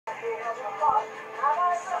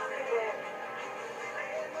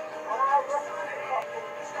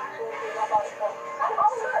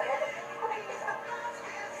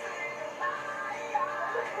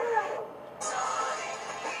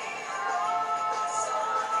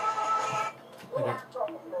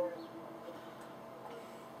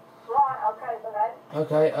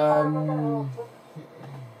Okay, We're going to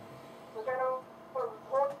put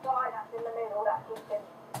one side that's in the middle, that's kitchen.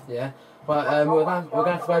 yeah. Right, we're gonna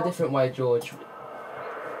have to go a different way, George. And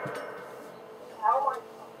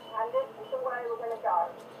this is the way we're going to go.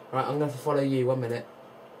 Right, I'm gonna have to follow you. 1 minute.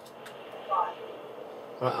 Right.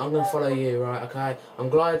 Right, I'm gonna follow you. Right, okay. I'm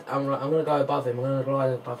gonna go above him. I'm gonna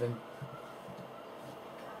glide above him.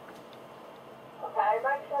 Okay,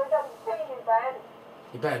 make sure he doesn't see you, Ben.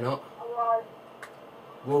 You better not. Otherwise,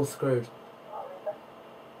 We're all screwed.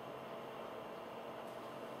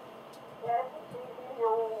 yes, it's easy,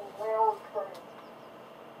 we're all screwed.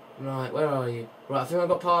 Right, where are you? Right, I think I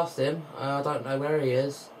got past him. I don't know where he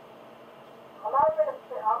is. I'm over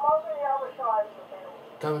the other side of the middle.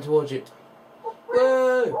 Coming towards you.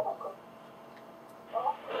 Whoa!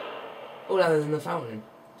 Oh, that is in the fountain.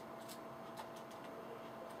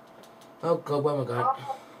 Oh God, where am I going?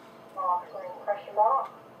 Question mark.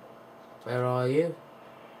 Where are you?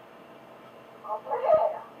 Over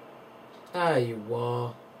here. There you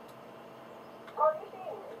are. Can't you see me?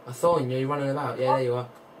 I saw you. You're running about. Yeah, there you are.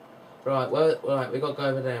 Right, well, right, we got to go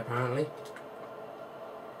over there apparently. Right,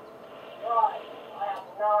 I have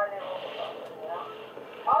no idea what we're talking about.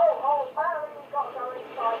 Oh, apparently we've got to go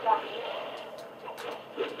inside that.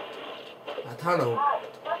 A tunnel. Alright,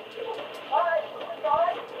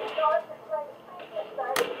 inside this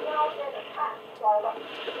place, now get attacked by that.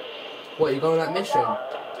 What, you going on that mission? Yeah,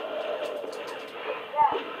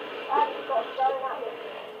 and you've got to go in that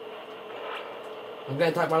mission. I'm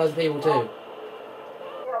getting attacked by loads of people too. The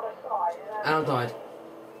other side, isn't it? And I died.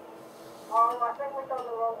 Oh, I think we've done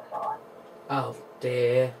the wrong side. Oh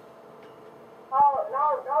dear. Oh,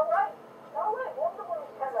 no, wait. Wonder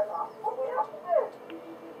Woman's telling us what we have to do.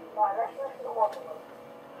 Right, let's listen to Wonder Woman.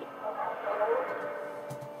 Okay,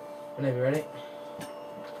 Whenever you're ready.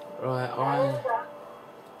 Right,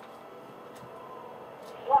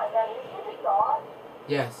 Right, then, did you die?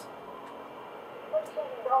 Yes. Let's see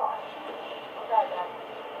you die. Okay, then.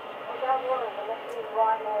 Don't worry, the mission is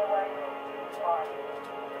right near where you died.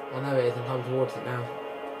 I know it is. I'm coming towards it now.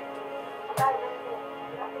 Okay,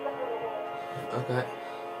 you have to listen to me. Okay.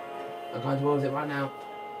 I'm going towards it right now.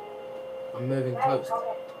 I'm moving Hey, close. come in.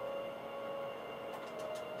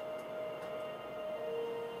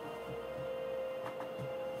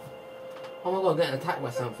 Oh my God, I'm getting attacked by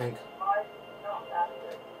something.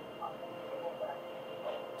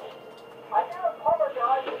 I do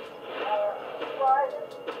apologise,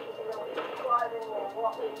 subscribing or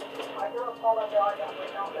what. I do apologise that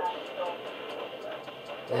we're not that strong.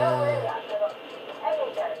 Yeah.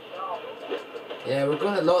 Yeah, we're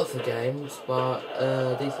good at lots of games, but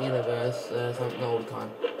DC Universe, something all the time.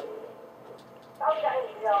 Some games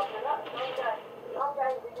we are good at, some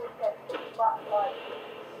games we just get kicked back like,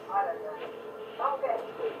 I don't know. Some games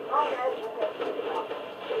we get kicked back.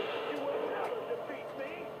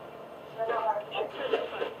 They're not that good.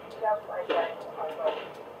 We don't play games, I know.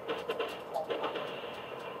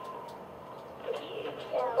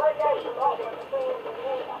 Yeah, play games a lot, but the thing is, we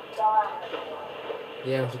all have to go out everywhere.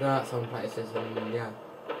 Yeah, we have to go out some places and yeah.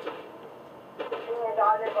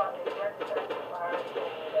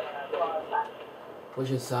 Which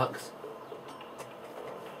just sucks.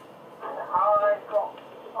 And I've got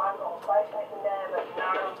a PlayStation there, but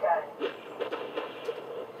no game.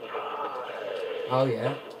 Oh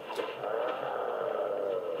yeah.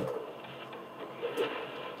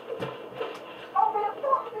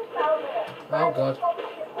 Oh God.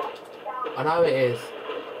 I know it is.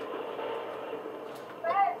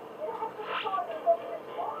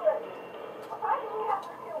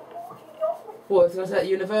 What, is that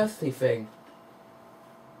university thing?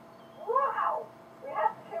 Wow! We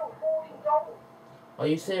have to kill 40 zombies. Are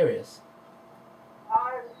you serious?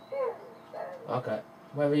 I'm serious, then. Okay.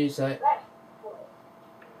 Whatever you say. Let's do it.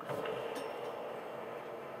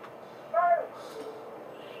 Go!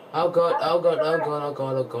 Oh God, oh God, oh God, oh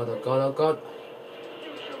God, oh God, oh God, oh God.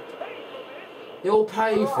 You'll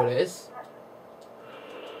pay for this.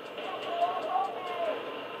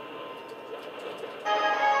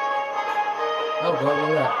 Oh God, look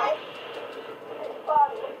at that.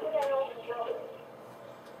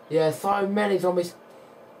 Yeah, so many zombies.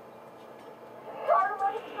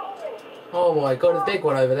 Oh my God, there's a big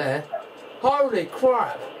one over there. Holy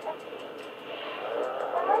crap!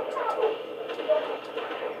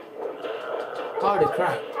 Holy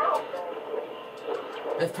crap.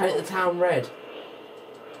 Let's paint the town red.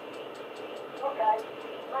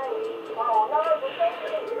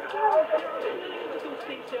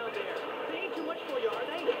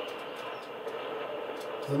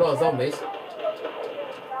 There's a lot of zombies.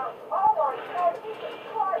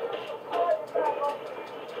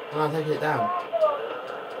 And I'm taking it down.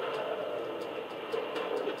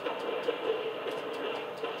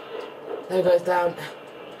 There goes down.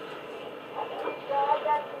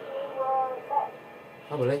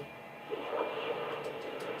 Probably.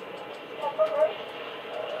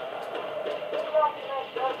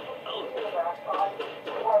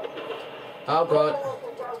 Oh god.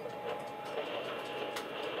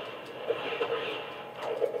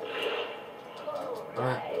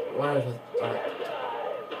 Right, where is it? Right.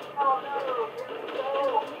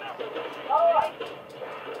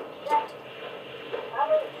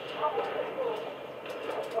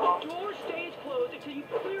 Door stays closed until you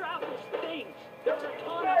clear out those things. There are a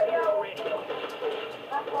ton of here already.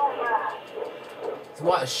 It's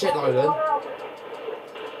white as shit, Logan.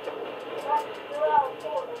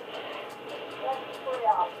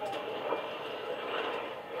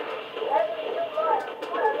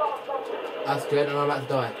 That's good, and I'm about to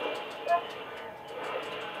die.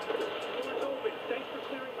 Door's open. Thanks for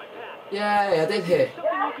clearing my path. Yay, I did hit.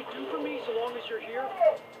 Something you could do for me so long as you're here?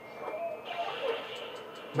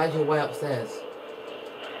 Make your way upstairs.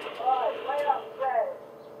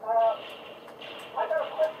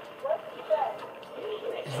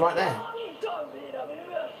 It's right there.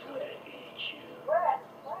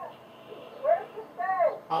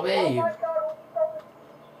 I'll leave.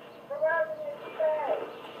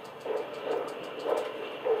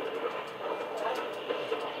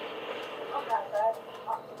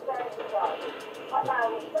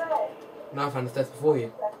 No, I found the stairs before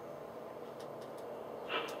you.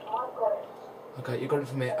 Okay, you got it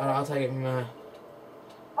from me. I'll take it from Oh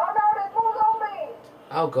no, there's more zombies!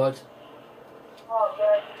 Oh god. Oh,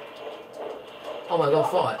 good. Oh my god,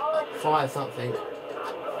 fire. Fire something.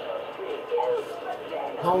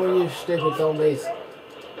 How are you stupid zombies?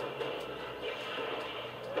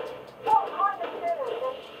 What kind of thing is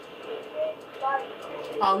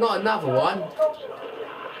this? Oh, not another one.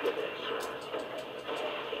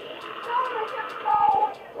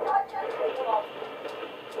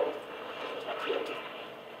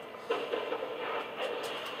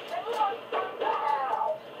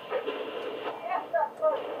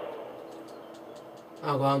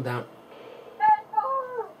 Oh, well, I'm down.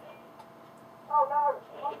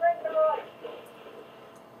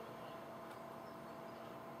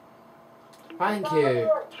 Thank you.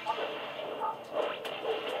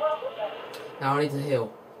 Now I need to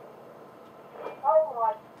heal.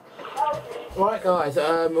 Right guys,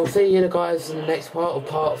 we'll see you guys in the next part of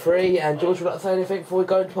part 3. And George, would you like to say anything before we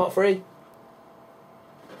go into part 3?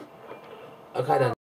 Okay then.